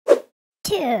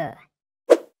2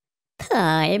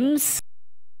 times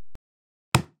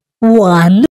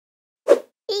 1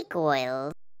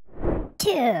 equals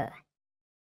 2.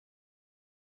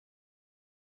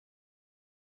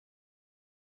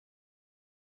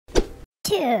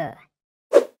 2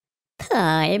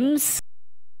 times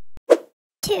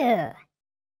 2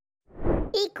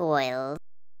 equals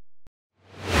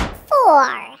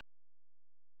 4.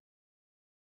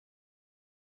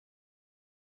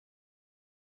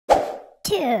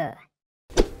 2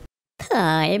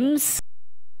 times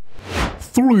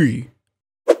 3,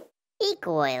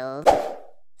 equals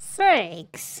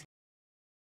 6.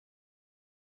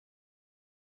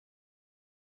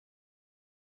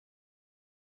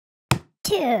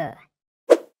 2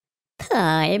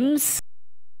 times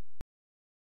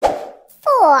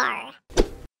 4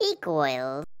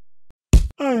 equals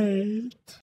 8,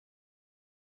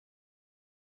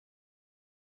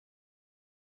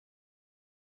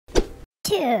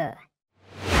 2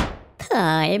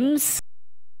 times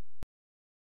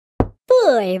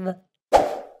 5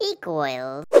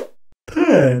 equals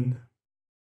 10,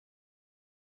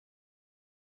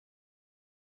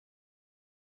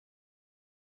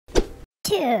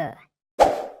 2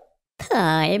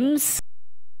 times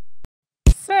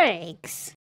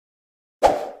 6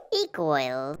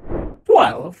 equals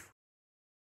 12,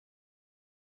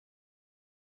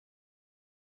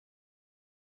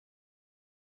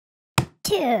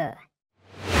 2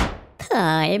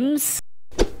 times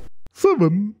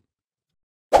 7,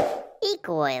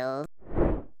 equals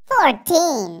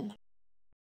 14.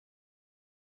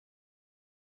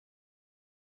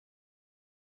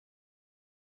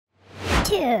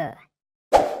 2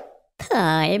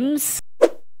 times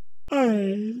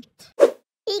 8,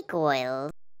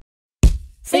 equals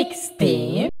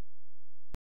 16,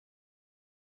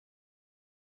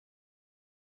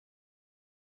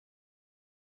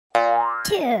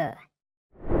 2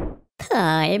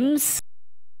 times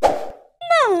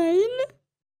 9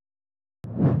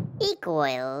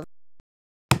 equals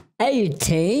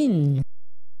 18,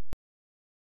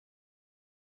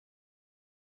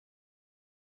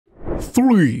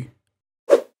 3,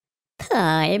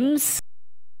 times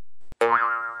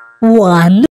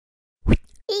 1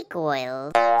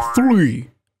 equals 3,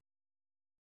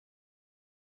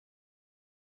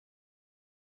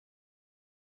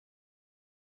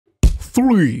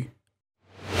 3,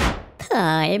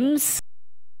 times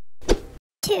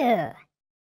 2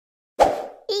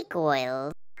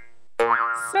 equals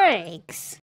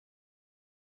 6.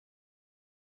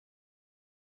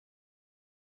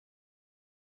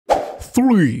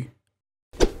 3,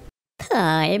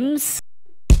 times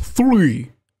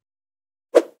 3,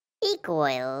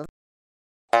 equals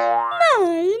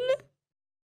 9.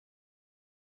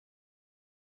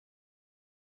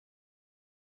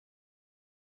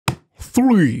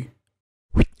 3,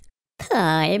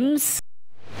 times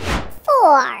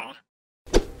 4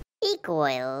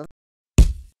 equals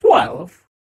 12,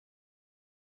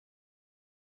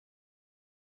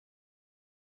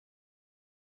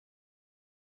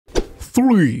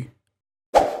 3,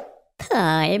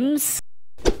 times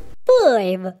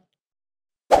 5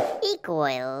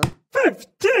 equals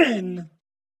 15,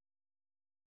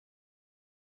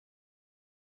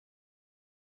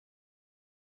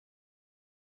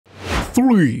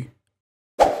 3,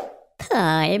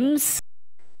 times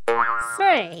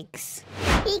 6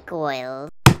 equals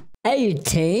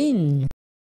 18,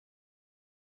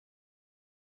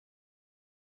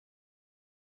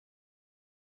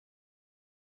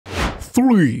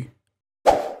 3,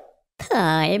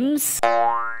 times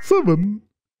 7,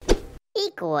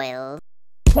 equals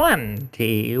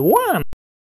 21,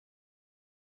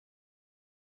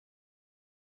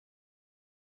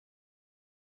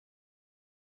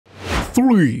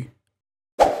 3,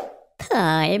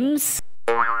 times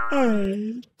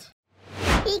 8,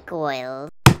 equals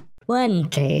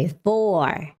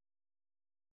 24,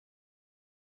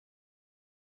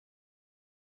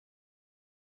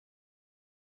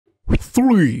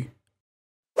 3,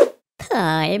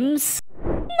 times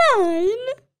 9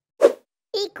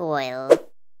 equals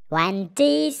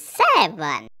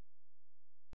 27.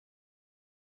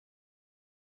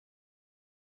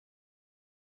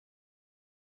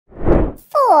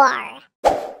 4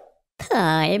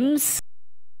 times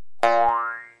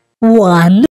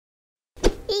 1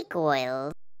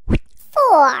 equals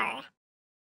 4.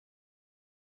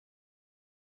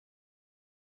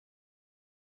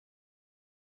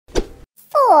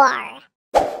 4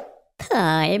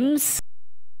 times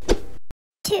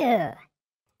 2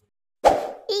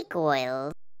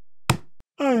 equals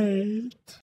 8,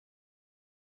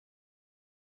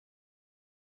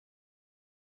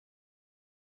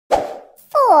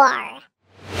 4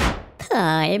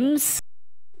 times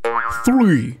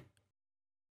 3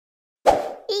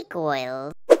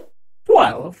 equals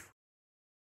 12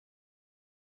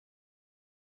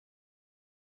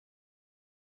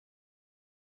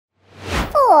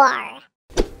 4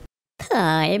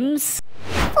 times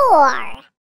 4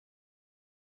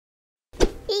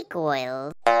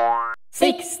 equals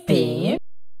 16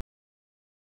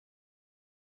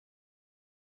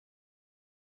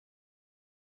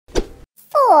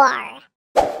 4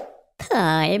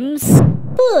 times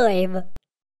 5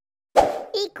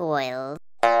 equals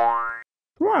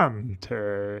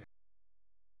 20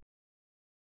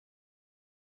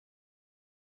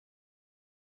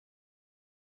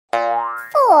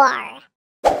 4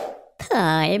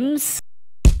 times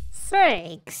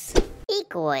 6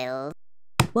 equals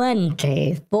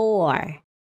 24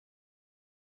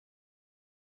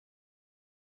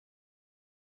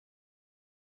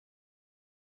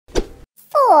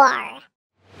 4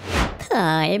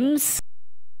 times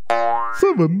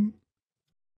 7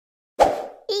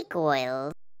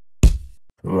 equals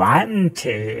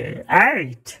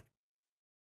 28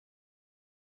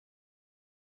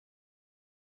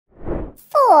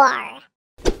 4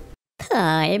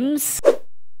 times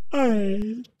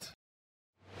 8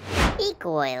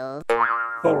 equals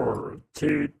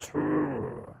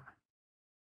 32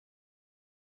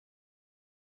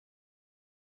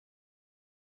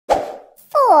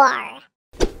 4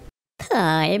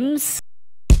 times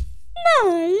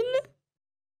 9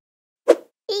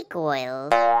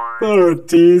 equals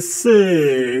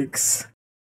 36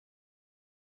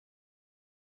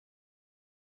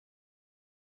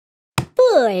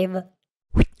 5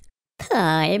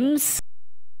 times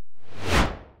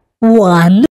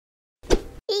 1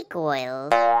 equals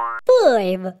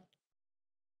 5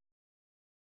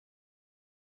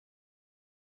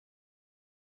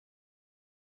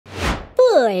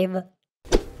 5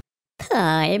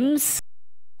 times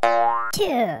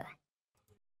 2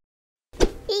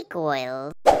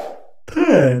 equals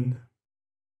 10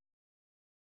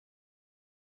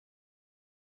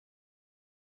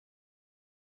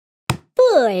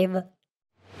 5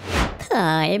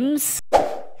 times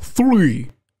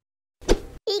 3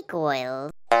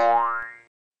 equals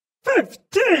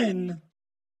 15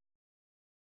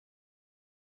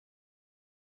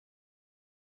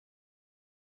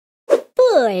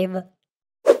 5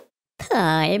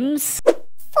 times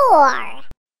 4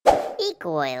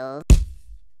 equals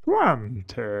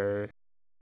 20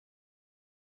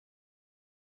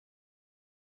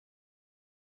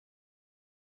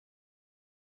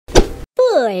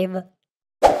 5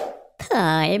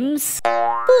 times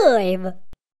 5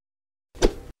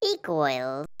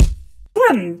 equals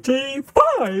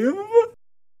 25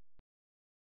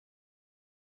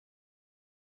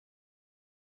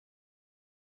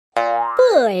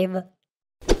 5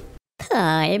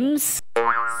 times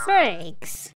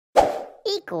 6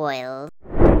 equals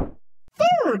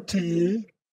 30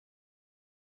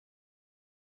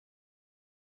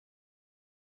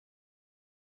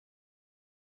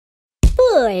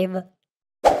 5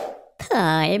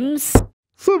 times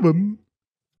 7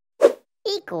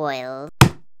 equals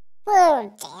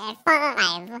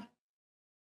 45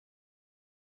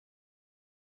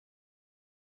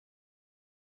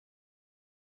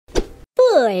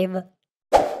 5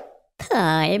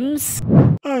 times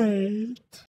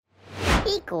 8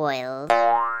 equals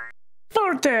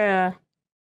 30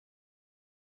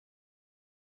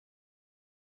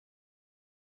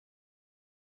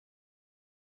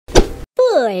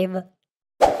 5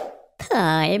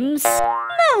 times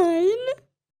 9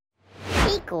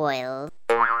 equals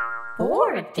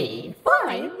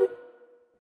 45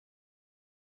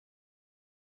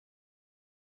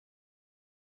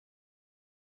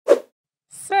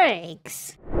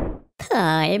 6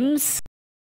 times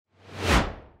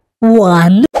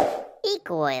 1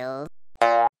 equals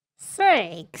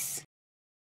 6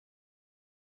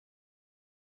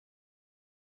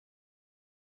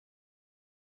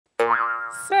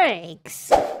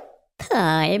 6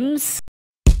 times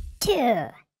 2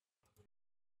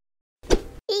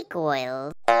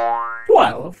 equals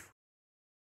 12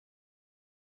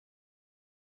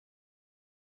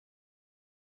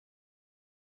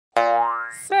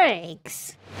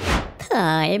 6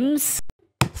 times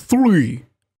 3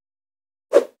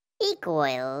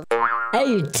 equals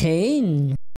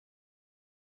 18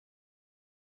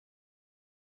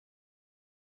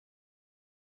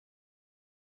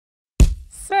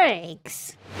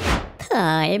 6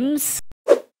 times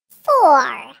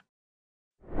 4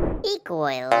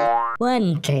 equals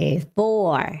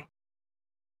 24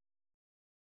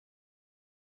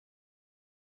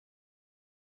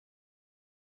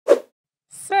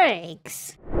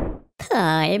 6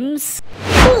 times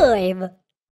 5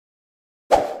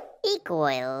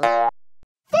 equals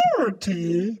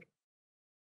 30.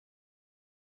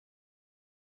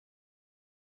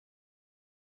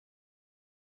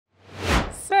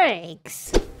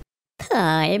 6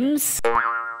 times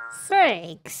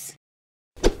 6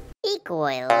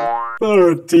 equals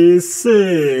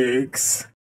 36.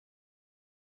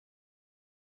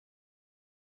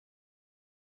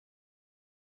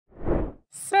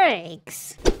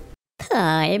 6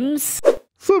 times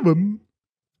 7.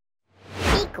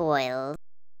 equals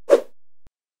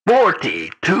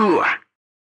 42.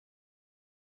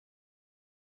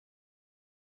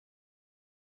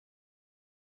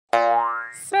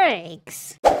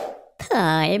 6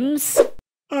 times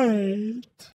 8.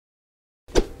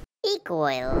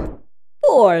 equals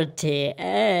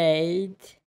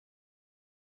 48.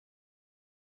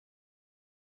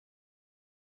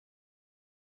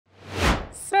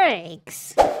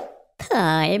 6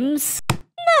 times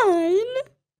 9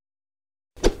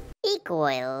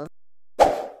 equals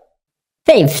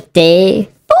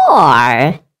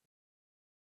 54.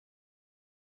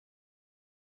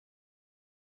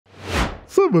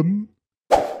 7.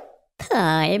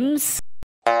 times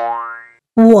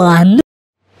 1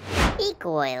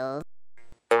 equals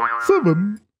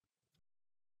 7.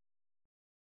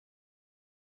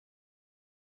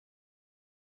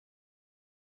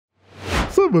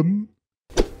 7.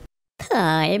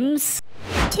 times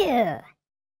 2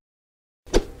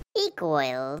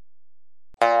 equals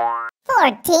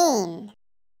 14.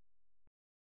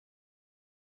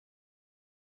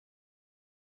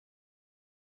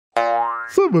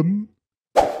 7.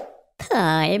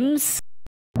 times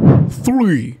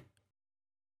 3.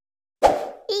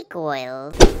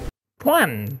 equals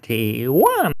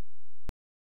 21.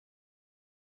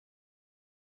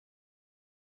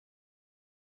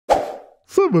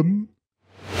 7.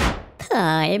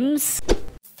 times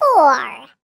 4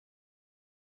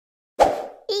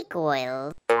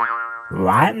 equals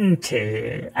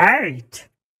 28.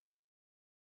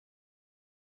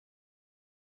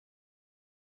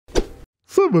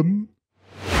 7.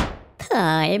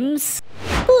 times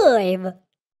 5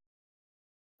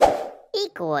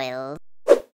 equals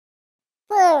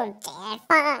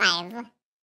 45.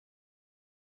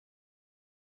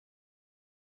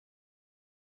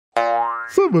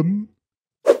 7.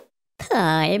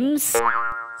 times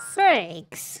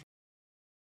 6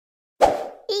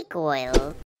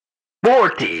 equals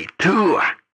 42.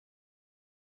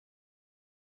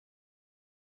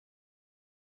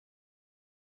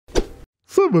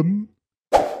 7.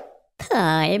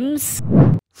 times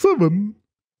 7.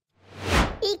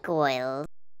 equals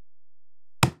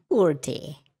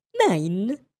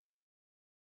 49.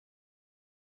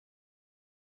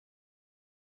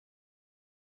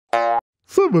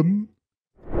 7.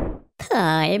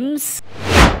 times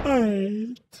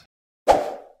 8.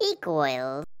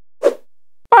 equals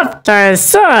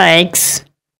 56.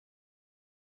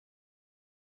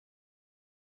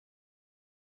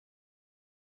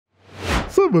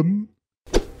 7.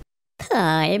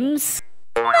 times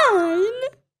 9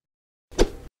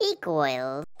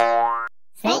 equals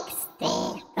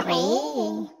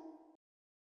 63.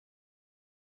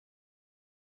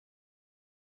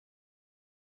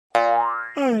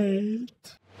 8.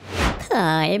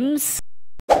 times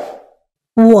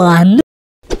 1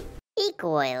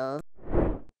 equals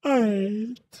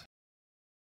 8.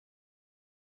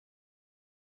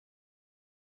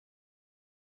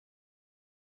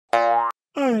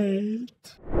 8.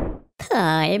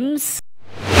 times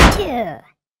 2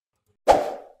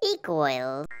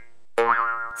 equals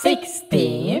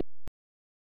 60.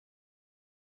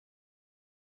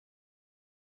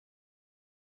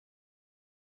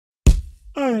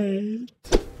 8.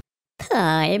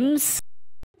 times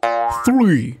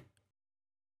 3.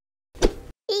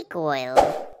 equals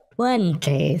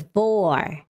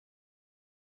 24.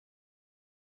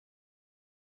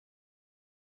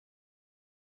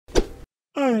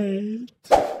 8.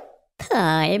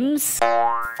 times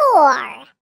 4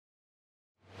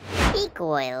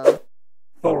 equals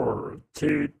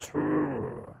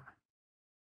 32.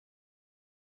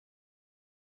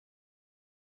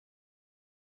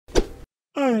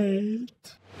 8.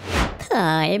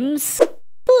 times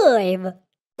 5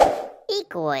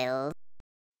 equals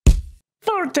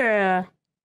 40.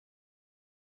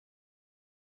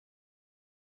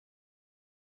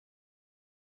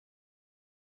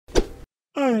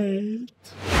 8.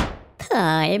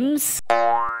 times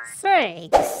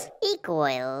 6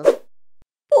 equals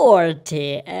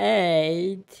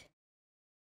 48.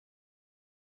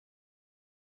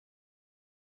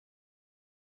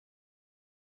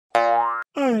 8.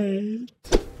 8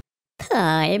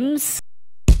 times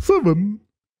 7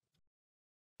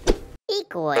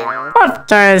 equals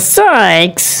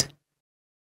 56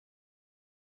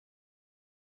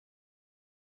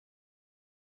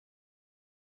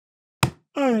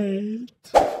 8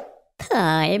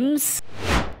 times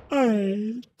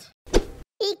 8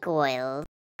 equals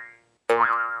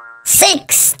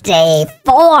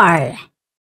 64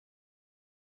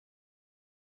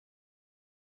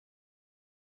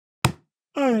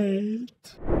 8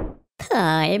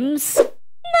 times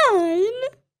 9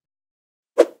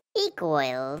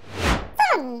 equals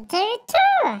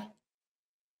 32.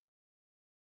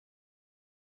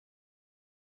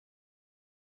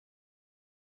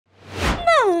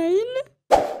 9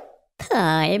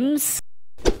 times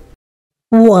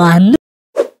 1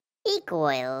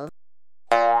 equals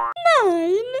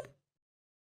 9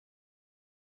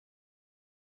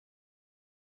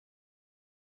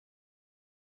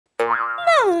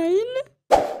 9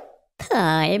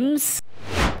 times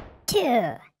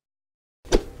 2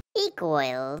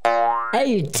 equals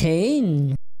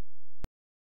 18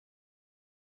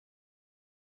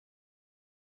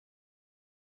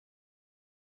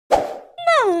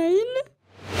 9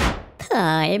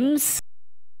 times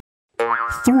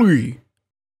 3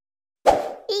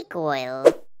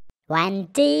 equals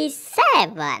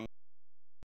 27.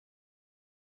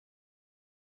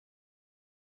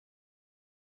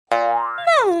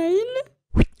 9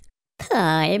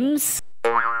 times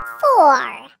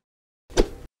 4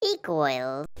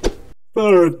 equals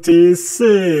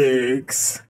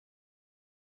 36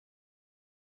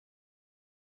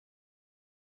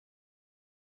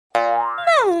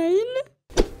 9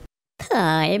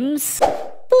 times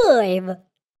 5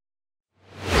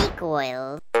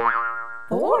 equals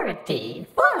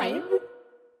 45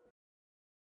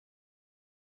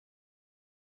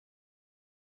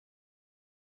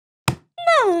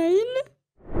 9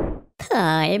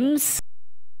 times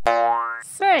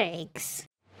 6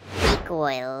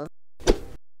 equals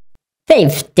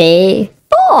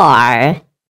 54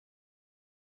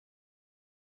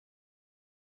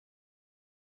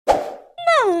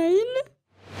 9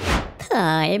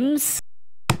 times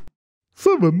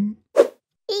 7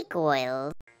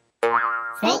 equals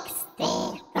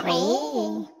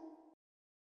 63.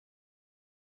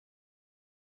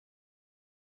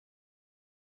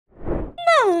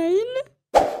 9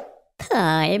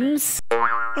 times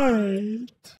 8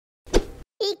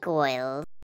 equals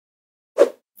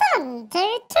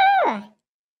 32.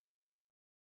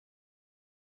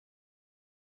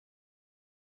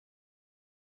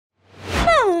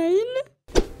 9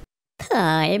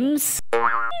 times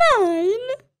 9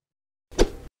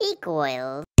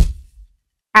 equals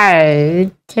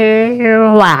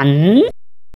 81